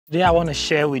Today I want to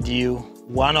share with you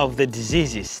one of the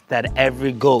diseases that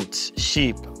every goat,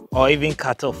 sheep, or even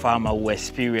cattle farmer will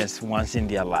experience once in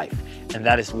their life. And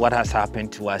that is what has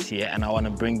happened to us here. And I want to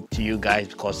bring to you guys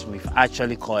because we've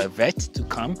actually called a vet to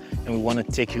come and we want to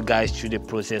take you guys through the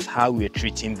process, how we're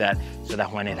treating that, so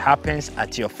that when it happens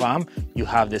at your farm, you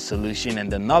have the solution and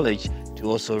the knowledge to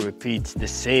also repeat the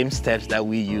same steps that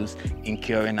we use in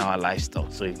curing our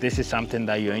livestock. So if this is something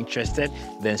that you're interested,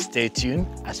 then stay tuned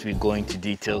as we go into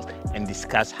details and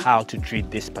discuss how to treat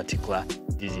this particular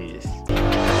disease.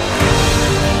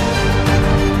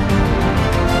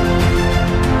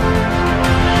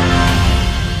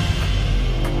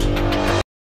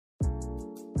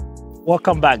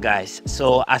 Welcome back, guys.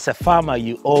 So as a farmer,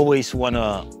 you always want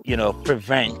to,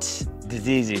 prevent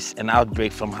diseases and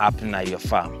outbreaks from happening at your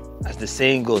farm. As the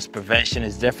saying goes, prevention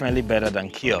is definitely better than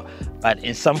cure. But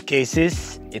in some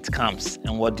cases, it comes.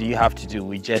 And what do you have to do?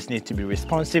 We just need to be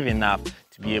responsive enough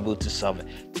to be able to solve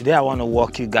it. Today, I want to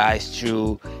walk you guys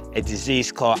through a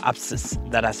disease called Abscess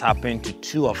that has happened to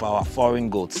two of our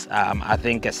foreign goats. I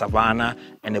think a Savannah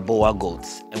and a Boer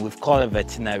goats. And we've called a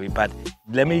veterinary, but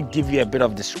let me give you a bit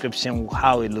of description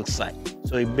how it looks like.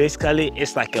 So it basically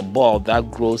is like a ball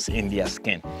that grows in their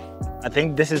skin. I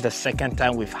think this is the second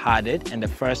time we've had it, and the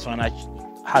first one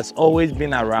has always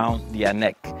been around their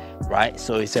neck, right?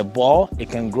 So it's a ball, it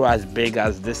can grow as big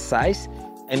as this size,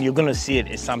 and you're gonna see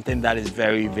it's something that is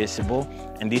very visible,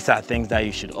 and these are things that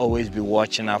you should always be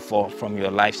watching out for from your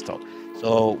livestock.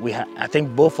 So I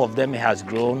think both of them has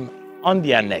grown on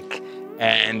their neck,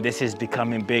 and this is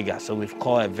becoming bigger. So we've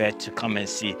called a vet to come and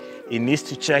see. He needs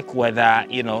to check whether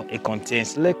it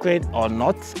contains liquid or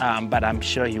not, but I'm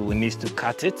sure he will need to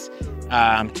cut it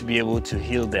to be able to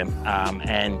heal them.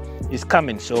 And he's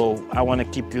coming, so I want to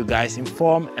keep you guys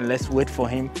informed, and let's wait for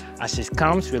him. As he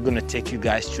comes, we're going to take you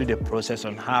guys through the process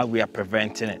on how we are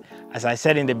preventing it. As I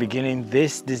said in the beginning,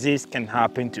 this disease can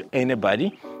happen to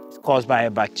anybody. It's caused by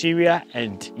a bacteria,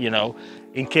 and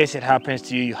in case it happens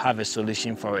to you, you have a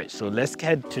solution for it. So let's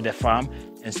head to the farm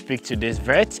and speak to this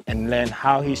vet and learn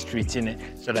how he's treating it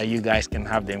so that you guys can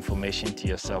have the information to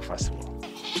yourself as well.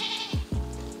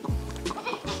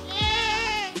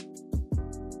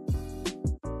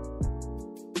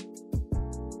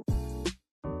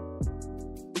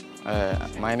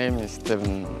 My name is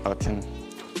Stephen Otin.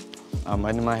 I'm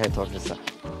animal health officer.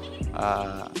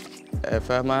 A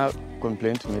farmer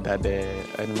complained to me that the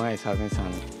animal is having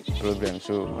some problem.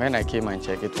 So when I came and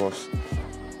checked, it was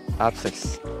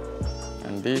abscess.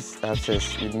 And this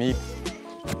abscess, it needs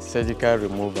surgical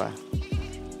removal.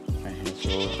 So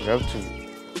you have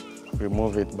to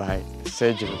remove it by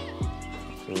surgery.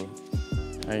 So,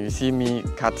 and you see me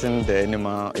cutting the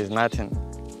animal is nothing.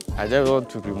 I just want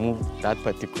to remove that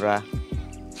particular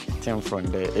thing from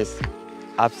there. It's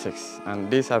abscess,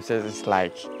 and this abscess is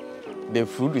like, the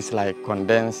food is like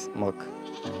condensed milk.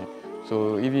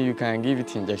 So even you can give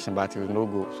it injection, but it will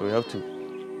not go. So you have to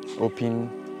open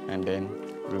and then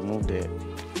remove the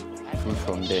food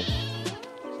from there.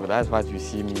 So that's what you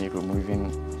see me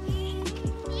removing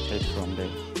it from there.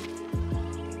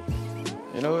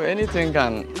 Anything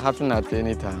can happen at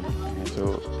any time.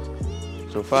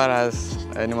 So far as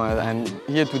animals, and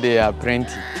here today are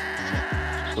plenty.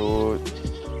 So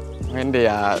when they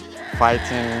are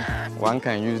fighting, one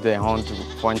can use their horn to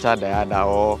puncture the other,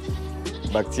 or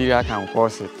bacteria can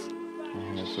cause it.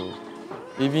 So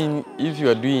even if you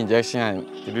are doing injection and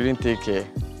you didn't take care,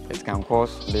 it can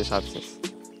cause this abscess.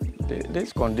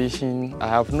 This condition, I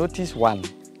have noticed one.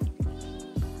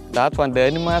 That one, the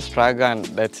animal struggle and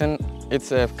the thing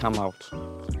itself come out.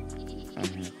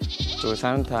 So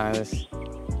sometimes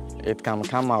it can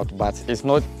come out, but it's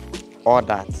not all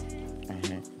that.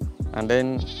 And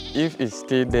then if it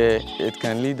stays there, it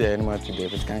can lead the animal to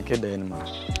death. It can kill the animal.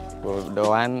 But the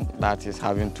one that is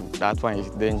having to, that one is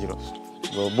dangerous.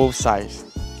 But both sides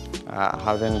are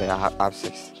having the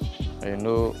abscess.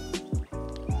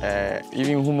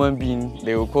 Even human beings,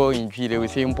 they will call in tree, they will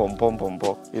say pom pom pom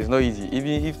pom. It's not easy.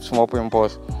 Even if small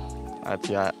pimples at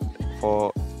your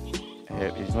forehead,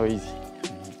 it's not easy.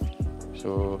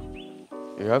 So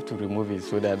you have to remove it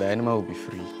so that the animal will be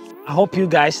free. I hope you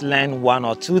guys learned one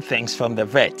or two things from the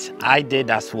vet. I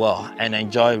did as well and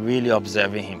enjoy really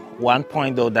observing him. One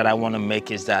point though that I want to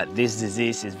make is that this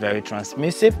disease is very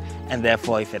transmissive, and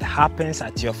therefore if it happens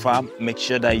at your farm, make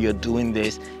sure that you're doing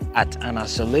this at an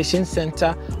isolation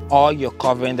center, or you're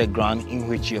covering the ground in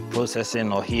which you're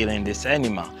processing or healing this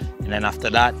animal. And then after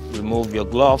that, remove your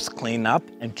gloves, clean up,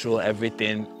 and throw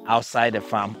everything outside the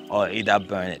farm or either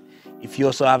burn it. If you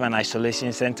also have an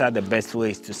isolation center, the best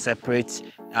way is to separate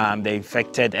the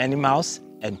infected animals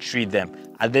and treat them.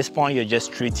 At this point, you're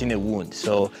just treating a wound.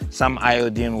 So some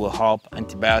iodine will help,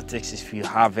 antibiotics if you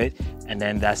have it, and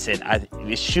then that's it.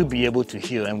 It should be able to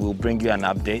heal, and we'll bring you an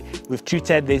update. We've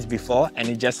treated this before, and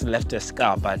it just left a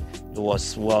scar, but it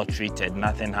was well treated.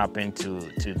 Nothing happened to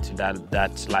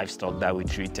that livestock that we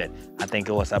treated. I think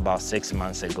it was about 6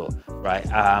 months ago, right?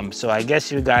 So I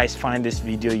guess you guys find this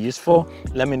video useful.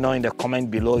 Let me know in the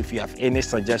comment below if you have any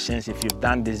suggestions, if you've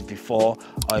done this before,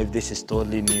 or if this is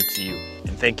totally new to you.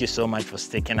 And thank you so much for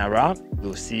sticking around.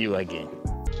 We'll see you again.